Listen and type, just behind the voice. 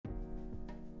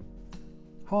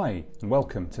Hi, and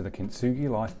welcome to the Kintsugi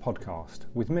Life podcast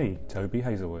with me, Toby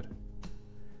Hazelwood.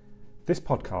 This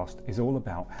podcast is all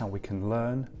about how we can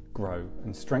learn, grow,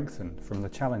 and strengthen from the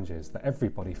challenges that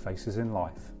everybody faces in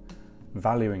life,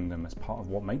 valuing them as part of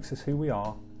what makes us who we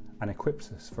are and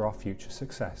equips us for our future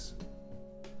success.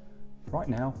 Right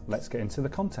now, let's get into the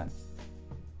content.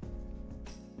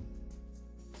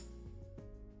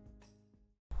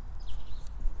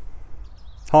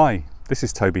 Hi, this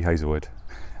is Toby Hazelwood,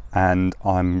 and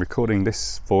I'm recording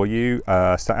this for you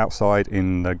sat outside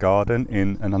in the garden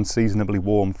in an unseasonably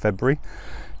warm February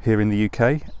here in the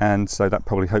UK, and so that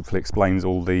probably hopefully explains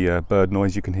all the bird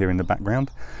noise you can hear in the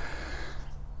background.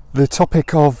 The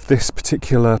topic of this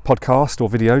particular podcast or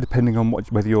video, depending on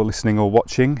whether you're listening or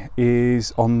watching,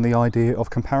 is on the idea of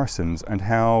comparisons and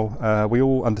how we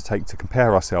all undertake to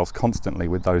compare ourselves constantly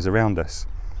with those around us.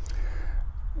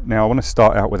 Now, I want to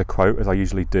start out with a quote, as I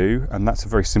usually do, and that's a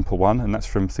very simple one, and that's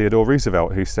from Theodore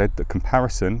Roosevelt, who said that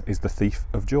comparison is the thief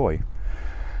of joy.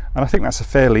 And I think that's a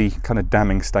fairly kind of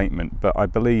damning statement, but I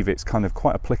believe it's kind of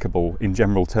quite applicable in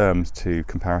general terms to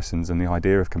comparisons and the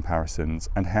idea of comparisons,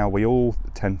 and how we all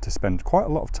tend to spend quite a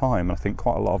lot of time, and I think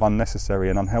quite a lot of unnecessary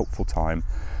and unhelpful time,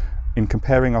 in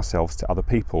comparing ourselves to other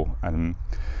people. And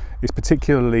it's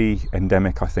particularly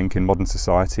endemic, I think, in modern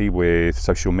society with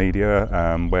social media,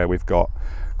 where we've got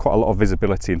quite a lot of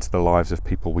visibility into the lives of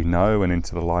people we know and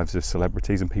into the lives of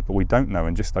celebrities and people we don't know,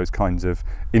 and just those kinds of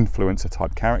influencer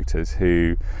type characters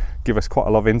who give us quite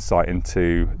a lot of insight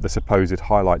into the supposed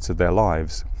highlights of their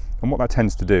lives. And what that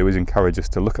tends to do is encourage us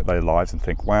to look at their lives and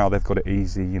think, wow, they've got it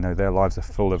easy, you know, their lives are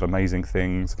full of amazing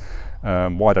things,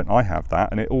 why don't I have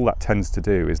that? And all that tends to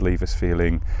do is leave us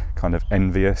feeling kind of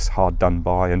envious, hard done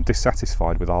by, and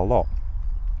dissatisfied with our lot.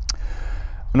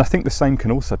 And I think the same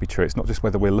can also be true. It's not just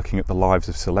whether we're looking at the lives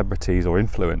of celebrities or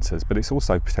influencers, but it's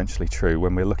also potentially true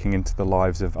when we're looking into the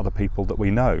lives of other people that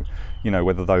we know. You know,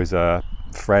 whether those are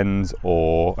friends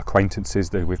or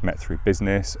acquaintances that we've met through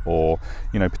business, or,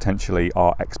 you know, potentially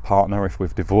our ex-partner if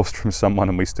we've divorced from someone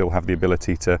and we still have the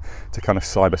ability to kind of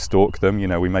cyber stalk them. You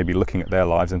know, we may be looking at their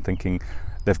lives and thinking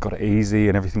they've got it easy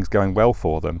and everything's going well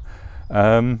for them.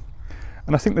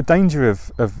 And I think the danger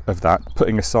of that,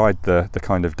 putting aside the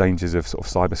kind of dangers of sort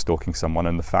of cyber stalking someone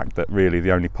and the fact that really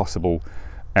the only possible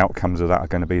outcomes of that are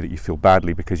going to be that you feel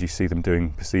badly because you see them doing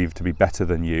perceived to be better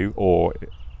than you, or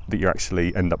that you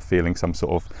actually end up feeling some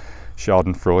sort of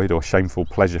schadenfreude or shameful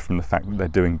pleasure from the fact that they're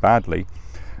doing badly.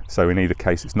 So in either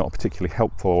case, it's not a particularly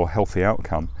helpful or healthy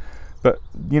outcome. But,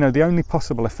 you know, the only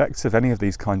possible effects of any of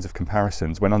these kinds of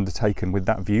comparisons when undertaken with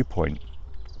that viewpoint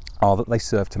are that they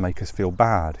serve to make us feel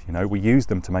bad. You know, we use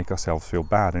them to make ourselves feel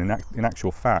bad, and in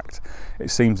actual fact,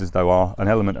 it seems as though an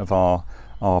element of our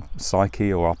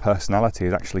psyche or our personality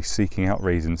is actually seeking out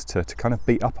reasons to kind of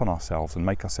beat up on ourselves and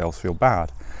make ourselves feel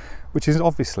bad, which is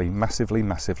obviously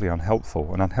massively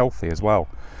unhelpful and unhealthy as well.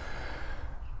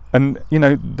 And, you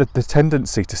know, the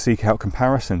tendency to seek out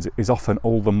comparisons is often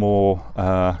all the more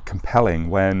compelling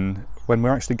when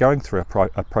we're actually going through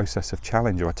a process of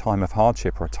challenge or a time of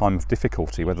hardship or a time of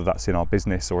difficulty, whether that's in our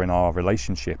business or in our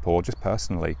relationship or just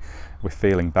personally, we're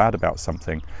feeling bad about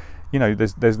something. You know,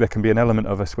 there can be an element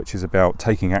of us which is about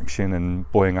taking action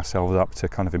and buoying ourselves up to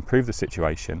kind of improve the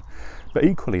situation. But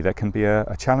equally, there can be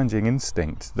a challenging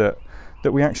instinct that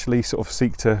we actually sort of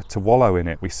seek to wallow in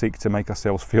it. We seek to make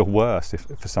ourselves feel worse if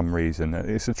for some reason.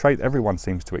 It's a trait everyone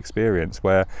seems to experience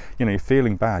where, you know, you're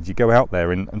feeling bad, you go out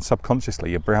there and subconsciously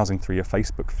you're browsing through your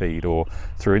Facebook feed or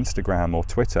through Instagram or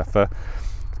Twitter for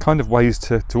kind of ways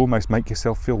to almost make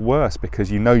yourself feel worse,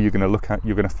 because you know you're going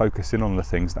to focus in on the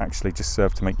things that actually just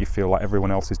serve to make you feel like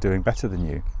everyone else is doing better than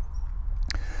you.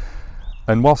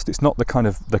 And whilst it's not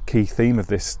the key theme of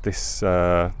this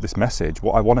message,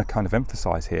 what I want to kind of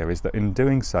emphasize here is that in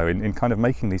doing so, in kind of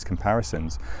making these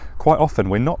comparisons, quite often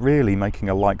we're not really making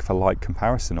a like for like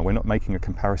comparison, or we're not making a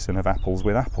comparison of apples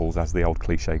with apples, as the old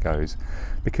cliche goes,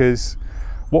 because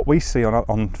what we see on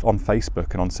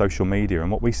Facebook and on social media,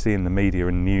 and what we see in the media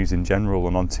and news in general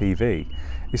and on TV,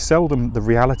 is seldom the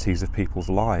realities of people's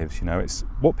lives. You know, it's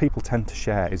what people tend to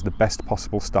share is the best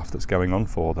possible stuff that's going on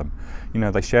for them. You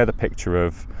know, they share the picture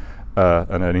of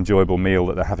an enjoyable meal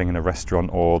that they're having in a restaurant,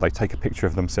 or they take a picture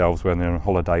of themselves when they're on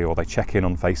holiday, or they check in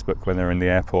on Facebook when they're in the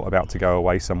airport about to go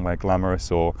away somewhere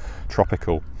glamorous or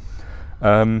tropical.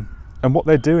 And what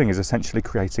they're doing is essentially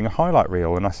creating a highlight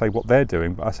reel. And I say what they're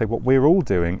doing, but I say what we're all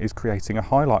doing is creating a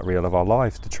highlight reel of our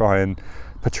lives to try and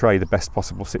portray the best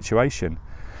possible situation.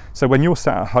 So when you're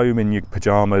sat at home in your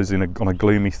pyjamas on a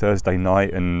gloomy Thursday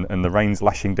night and the rain's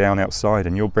lashing down outside,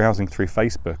 and you're browsing through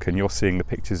Facebook and you're seeing the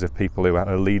pictures of people who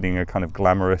are leading a kind of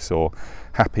glamorous or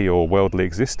happy or worldly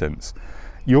existence,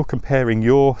 you're comparing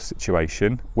your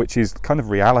situation, which is kind of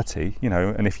reality, you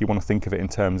know, and if you want to think of it in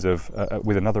terms of,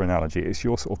 with another analogy, it's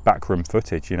your sort of backroom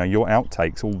footage, you know, your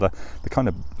outtakes, all the kind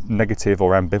of negative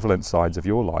or ambivalent sides of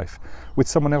your life with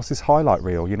someone else's highlight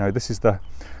reel. You know, this is the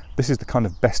kind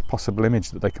of best possible image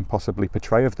that they can possibly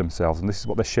portray of themselves, and this is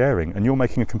what they're sharing, and you're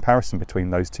making a comparison between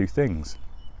those two things.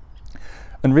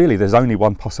 And really, there's only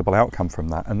one possible outcome from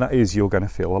that, and that is you're going to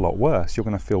feel a lot worse. You're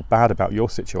going to feel bad about your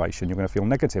situation. You're going to feel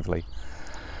negatively.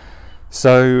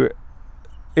 So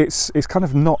it's kind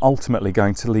of not ultimately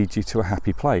going to lead you to a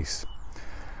happy place.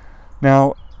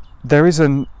 Now, there is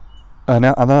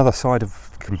another side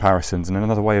of comparisons and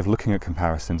another way of looking at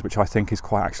comparisons, which I think is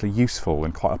quite actually useful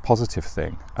and quite a positive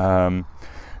thing.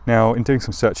 Now, in doing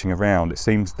some searching around, it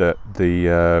seems that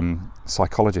the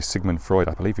psychologist Sigmund Freud,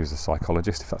 I believe he was a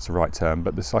psychologist, if that's the right term,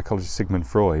 but the psychologist Sigmund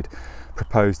Freud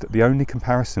proposed that the only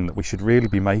comparison that we should really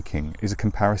be making is a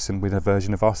comparison with a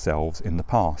version of ourselves in the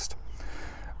past.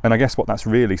 And I guess what that's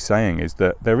really saying is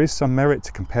that there is some merit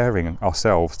to comparing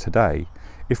ourselves today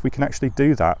if we can actually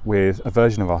do that with a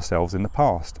version of ourselves in the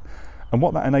past. And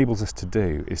what that enables us to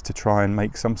do is to try and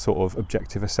make some sort of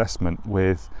objective assessment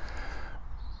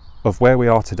of where we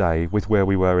are today with where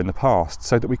we were in the past,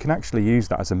 so that we can actually use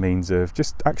that as a means of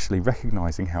just actually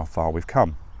recognising how far we've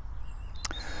come.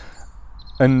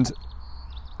 And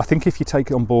I think if you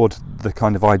take on board the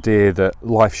kind of idea that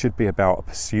life should be about a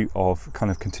pursuit of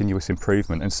kind of continuous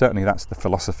improvement, and certainly that's the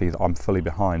philosophy that I'm fully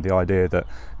behind, the idea that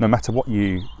no matter what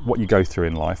you go through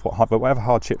in life, whatever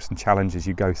hardships and challenges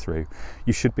you go through,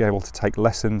 you should be able to take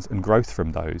lessons and growth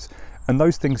from those. And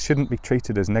those things shouldn't be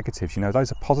treated as negatives. You know,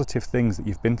 those are positive things that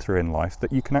you've been through in life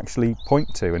that you can actually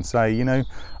point to and say, you know,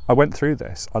 I went through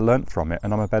this, I learnt from it,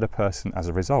 and I'm a better person as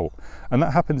a result. And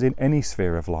that happens in any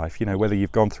sphere of life. You know, whether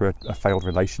you've gone through a failed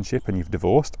relationship and you've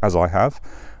divorced, as I have,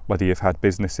 whether you've had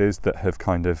businesses that have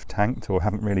kind of tanked or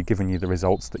haven't really given you the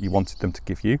results that you wanted them to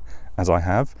give you, as I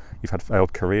have. You've had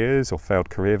failed careers or failed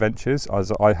career ventures,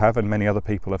 as I have and many other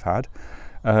people have had.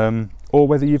 Or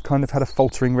whether you've kind of had a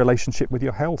faltering relationship with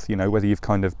your health, you know, whether you've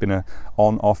kind of been a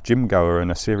on-off gym goer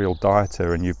and a serial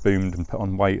dieter and you've boomed and put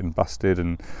on weight and busted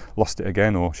and lost it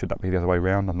again, or should that be the other way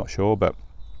around? I'm not sure. But,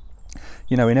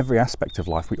 you know, in every aspect of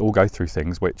life, we all go through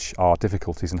things which are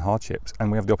difficulties and hardships, and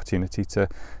we have the opportunity to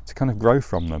kind of grow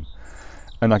from them.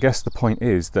 And I guess the point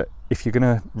is that if you're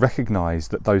going to recognise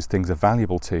that those things are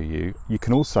valuable to you, you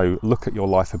can also look at your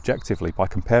life objectively by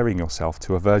comparing yourself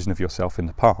to a version of yourself in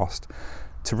the past,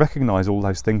 to recognise all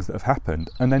those things that have happened,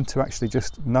 and then to actually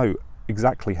just know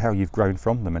exactly how you've grown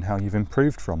from them and how you've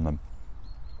improved from them.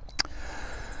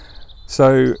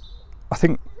 So I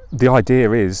think the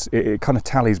idea is, it kind of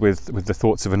tallies with the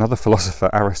thoughts of another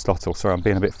philosopher, Aristotle. Sorry, I'm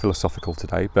being a bit philosophical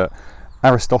today, but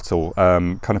Aristotle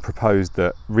kind of proposed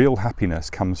that real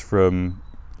happiness comes from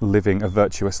living a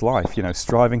virtuous life, you know,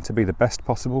 striving to be the best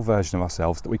possible version of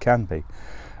ourselves that we can be.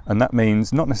 And that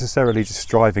means not necessarily just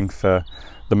striving for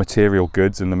the material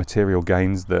goods and the material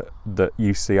gains that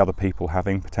you see other people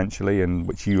having potentially, and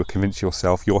which you convince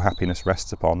yourself your happiness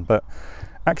rests upon, but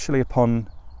actually upon,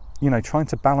 you know, trying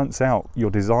to balance out your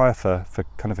desire for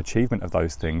kind of achievement of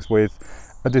those things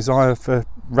with a desire for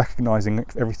recognizing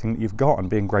everything that you've got and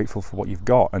being grateful for what you've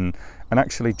got, and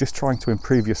actually just trying to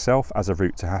improve yourself as a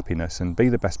route to happiness and be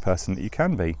the best person that you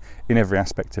can be in every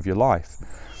aspect of your life.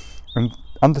 And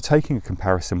undertaking a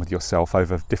comparison with yourself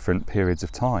over different periods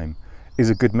of time is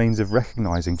a good means of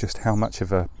recognizing just how much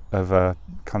of a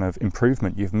kind of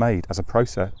improvement you've made as a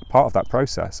process, part of that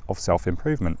process of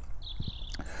self-improvement.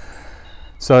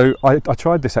 So I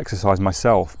tried this exercise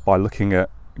myself by looking at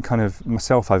kind of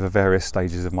myself over various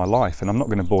stages of my life, and I'm not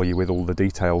going to bore you with all the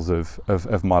details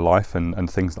of my life and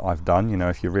things that I've done. You know,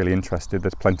 if you're really interested,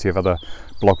 there's plenty of other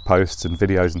blog posts and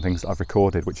videos and things that I've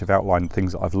recorded which have outlined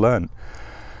things that I've learned.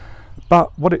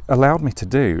 But what it allowed me to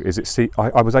do is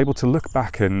I was able to look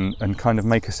back and kind of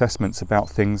make assessments about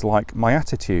things like my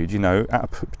attitude. You know, at a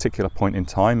particular point in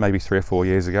time, maybe 3 or 4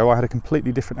 years ago, I had a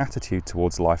completely different attitude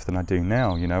towards life than I do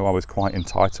now. You know, I was quite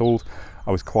entitled,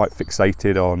 I was quite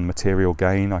fixated on material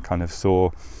gain. I kind of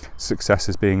saw success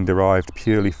as being derived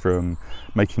purely from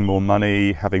making more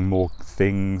money, having more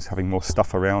things, having more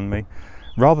stuff around me,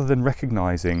 rather than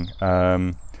recognising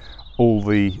all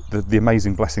the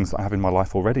amazing blessings that I have in my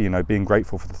life already, you know, being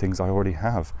grateful for the things I already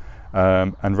have,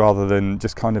 and rather than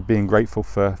just kind of being grateful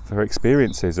for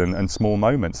experiences and small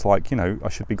moments, like, you know, I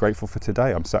should be grateful for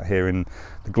today. I'm sat here in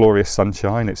the glorious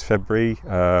sunshine, it's February,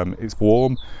 it's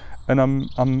warm, and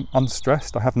I'm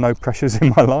unstressed. I have no pressures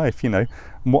in my life, you know,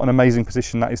 and what an amazing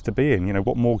position that is to be in. You know,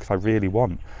 what more could I really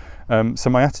want? So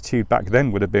my attitude back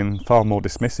then would have been far more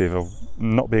dismissive of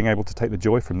not being able to take the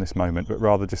joy from this moment, but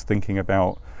rather just thinking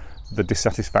about the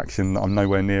dissatisfaction that I'm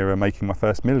nowhere nearer making my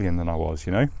first million than I was,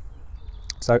 you know.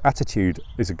 So attitude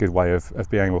is a good way of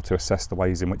being able to assess the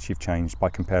ways in which you've changed by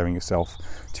comparing yourself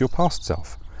to your past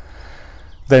self.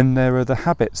 Then there are the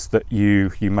habits that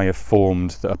you may have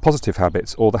formed that are positive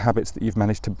habits, or the habits that you've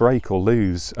managed to break or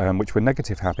lose, which were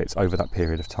negative habits over that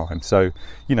period of time. So,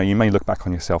 you know, you may look back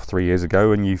on yourself 3 years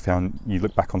ago and you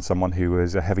look back on someone who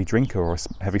was a heavy drinker or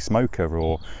a heavy smoker,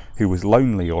 or who was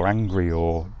lonely or angry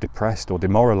or depressed or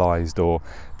demoralised or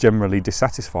generally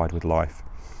dissatisfied with life.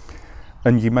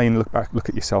 And you may look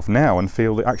at yourself now and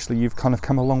feel that actually you've kind of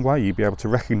come a long way. You'd be able to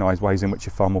recognise ways in which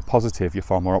you're far more positive, you're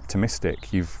far more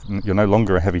optimistic, you're no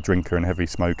longer a heavy drinker and heavy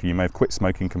smoker. You may have quit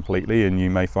smoking completely, and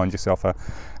you may find yourself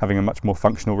having a much more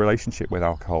functional relationship with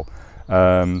alcohol.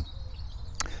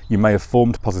 You may have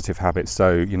formed positive habits.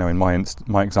 So, you know, in my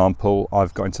example,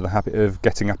 I've got into the habit of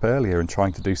getting up earlier and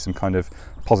trying to do some kind of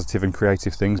positive and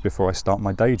creative things before I start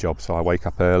my day job. So I wake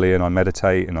up early and I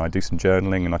meditate and I do some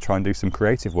journaling and I try and do some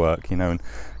creative work, you know, and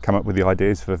come up with the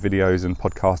ideas for videos and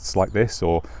podcasts like this,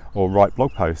 or write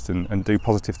blog posts and do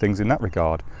positive things in that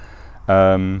regard.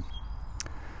 But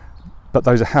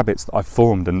those are habits that I've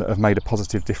formed and that have made a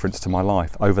positive difference to my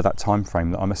life over that time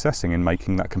frame that I'm assessing and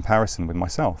making that comparison with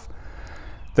myself.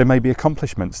 There may be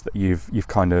accomplishments that you've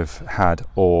kind of had,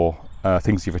 or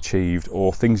things you've achieved,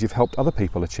 or things you've helped other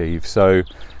people achieve. So,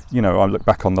 you know, I look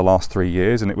back on the last 3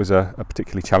 years, and it was a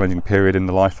particularly challenging period in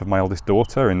the life of my eldest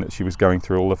daughter, in that she was going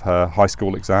through all of her high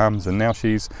school exams, and now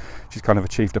she's kind of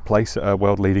achieved a place at a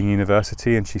world-leading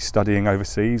university, and she's studying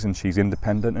overseas, and she's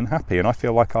independent and happy. And I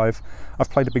feel like I've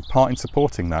played a big part in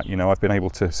supporting that. You know, I've been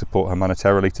able to support her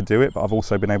monetarily to do it, but I've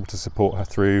also been able to support her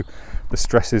through the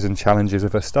stresses and challenges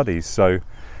of her studies. So,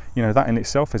 you know, that in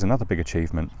itself is another big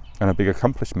achievement and a big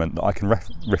accomplishment that I can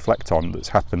reflect on that's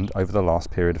happened over the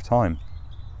last period of time.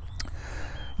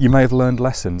 You may have learned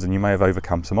lessons and you may have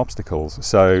overcome some obstacles.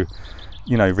 So,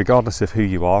 you know, regardless of who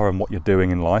you are and what you're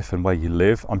doing in life and where you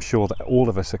live, I'm sure that all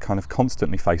of us are kind of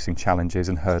constantly facing challenges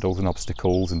and hurdles and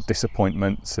obstacles and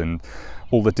disappointments and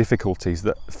all the difficulties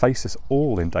that face us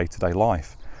all in day-to-day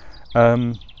life.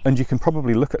 And you can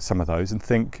probably look at some of those and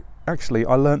think, actually,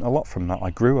 I learned a lot from that,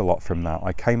 I grew a lot from that,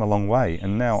 I came a long way,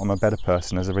 and now I'm a better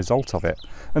person as a result of it.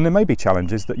 And there may be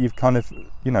challenges that you've kind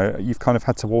of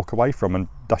had to walk away from and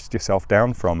dust yourself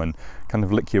down from and kind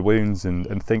of lick your wounds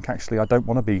and think, actually, I don't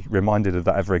want to be reminded of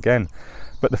that ever again.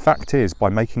 But the fact is, by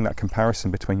making that comparison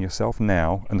between yourself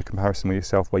now and the comparison with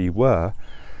yourself where you were,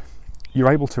 you're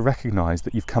able to recognise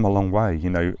that you've come a long way. You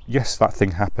know, yes, that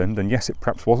thing happened, and yes, it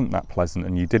perhaps wasn't that pleasant,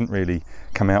 and you didn't really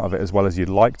come out of it as well as you'd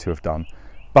like to have done.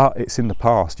 But it's in the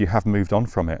past, you have moved on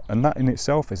from it, and that in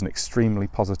itself is an extremely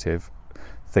positive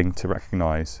thing to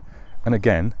recognise. And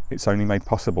again, it's only made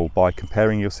possible by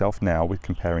comparing yourself now with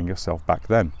comparing yourself back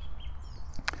then.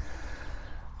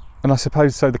 And I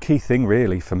suppose, so the key thing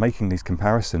really for making these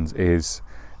comparisons is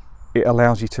it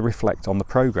allows you to reflect on the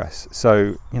progress.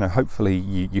 So, you know, hopefully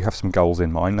you have some goals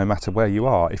in mind no matter where you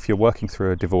are. If you're working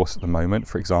through a divorce at the moment,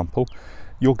 for example,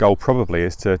 your goal probably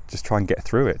is to just try and get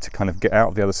through it, to kind of get out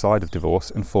of the other side of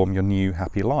divorce and form your new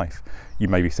happy life. You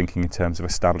may be thinking in terms of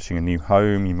establishing a new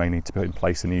home, you may need to put in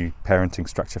place a new parenting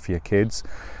structure for your kids,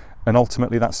 and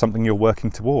ultimately that's something you're working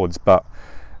towards. But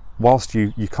whilst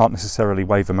you can't necessarily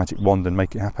wave a magic wand and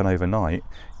make it happen overnight,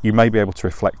 you may be able to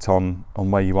reflect on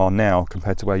where you are now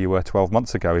compared to where you were 12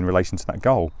 months ago in relation to that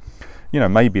goal. You know,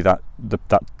 maybe that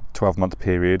 12-month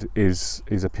period is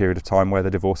a period of time where the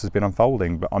divorce has been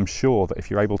unfolding, but I'm sure that if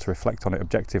you're able to reflect on it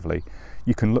objectively,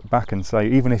 you can look back and say,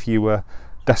 even if you were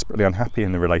desperately unhappy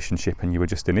in the relationship and you were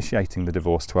just initiating the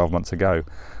divorce 12 months ago,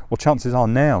 well, chances are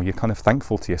now you're kind of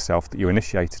thankful to yourself that you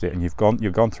initiated it and you've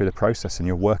gone through the process and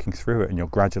you're working through it and you're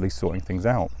gradually sorting things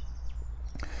out.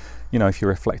 You know, if you're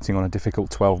reflecting on a difficult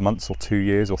 12 months or 2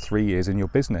 years or 3 years in your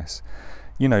business,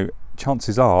 you know,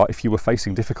 chances are if you were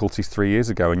facing difficulties 3 years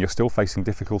ago and you're still facing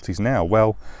difficulties now,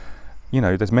 well, you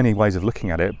know, there's many ways of looking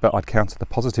at it, but I'd counter the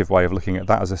positive way of looking at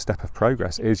that as a step of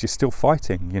progress is you're still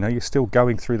fighting, you know, you're still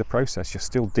going through the process, you're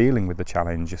still dealing with the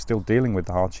challenge, you're still dealing with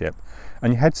the hardship,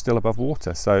 and your head's still above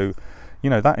water. So, you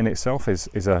know, that in itself is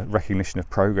a recognition of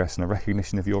progress and a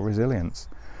recognition of your resilience.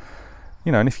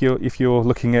 You know, and if you're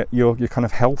looking at your kind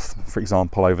of health, for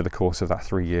example, over the course of that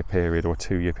 3-year period or a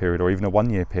 2-year period or even a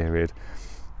 1-year period,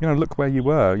 you know, look where you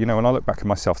were. You know, when I look back at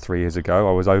myself 3 years ago,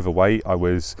 I was overweight, I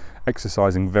was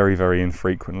exercising very, very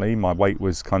infrequently, my weight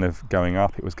was kind of going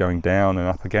up, it was going down and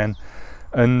up again,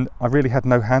 and I really had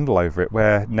no handle over it,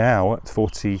 where now at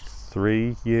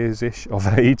 43 years-ish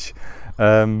of age,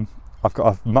 I've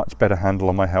got a much better handle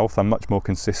on my health, I'm much more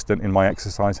consistent in my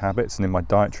exercise habits and in my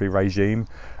dietary regime,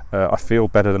 I feel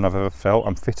better than I've ever felt.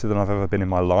 I'm fitter than I've ever been in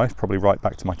my life, probably right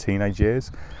back to my teenage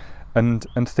years. And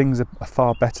things are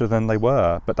far better than they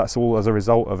were, but that's all as a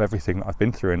result of everything that I've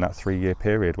been through in that 3-year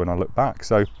period when I look back.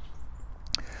 So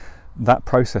that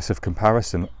process of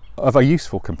comparison, of a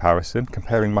useful comparison,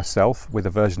 comparing myself with a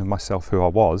version of myself who I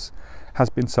was, has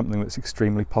been something that's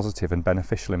extremely positive and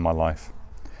beneficial in my life.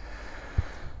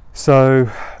 So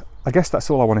I guess that's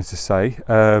all I wanted to say.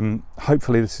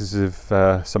 Hopefully this is of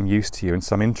some use to you and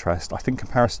some interest. I think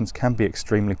comparisons can be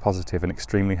extremely positive and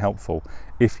extremely helpful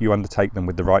if you undertake them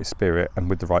with the right spirit and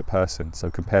with the right person. So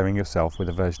comparing yourself with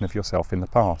a version of yourself in the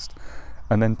past,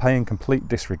 and then paying complete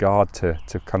disregard to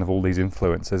kind of all these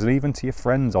influencers, and even to your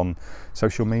friends on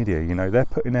social media. You know, they're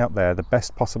putting out there the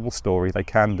best possible story they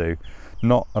can do,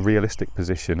 not a realistic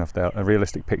picture of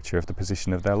the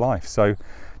position of their life. So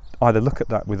either look at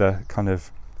that with a kind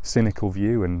of cynical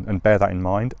view and bear that in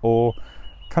mind, or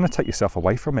kind of take yourself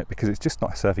away from it because it's just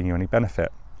not serving you any benefit.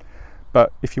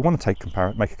 But if you want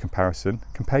to make a comparison,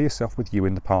 compare yourself with you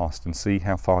in the past and see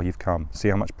how far you've come, see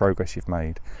how much progress you've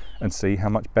made, and see how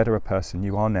much better a person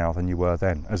you are now than you were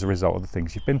then as a result of the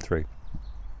things you've been through.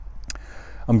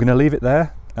 I'm going to leave it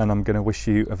there, and I'm going to wish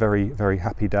you a very, very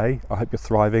happy day. I hope you're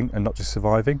thriving and not just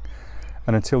surviving.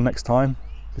 And until next time,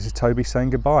 this is Toby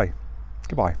saying goodbye.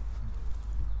 Goodbye.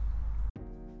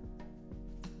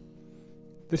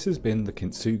 This has been the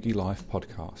Kintsugi Life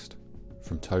podcast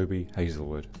from Toby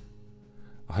Hazelwood.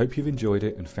 I hope you've enjoyed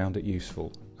it and found it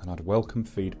useful, and I'd welcome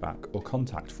feedback or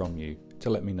contact from you to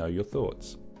let me know your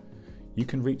thoughts. You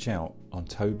can reach out on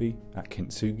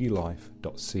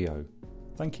toby@kintsugilife.co.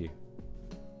 Thank you.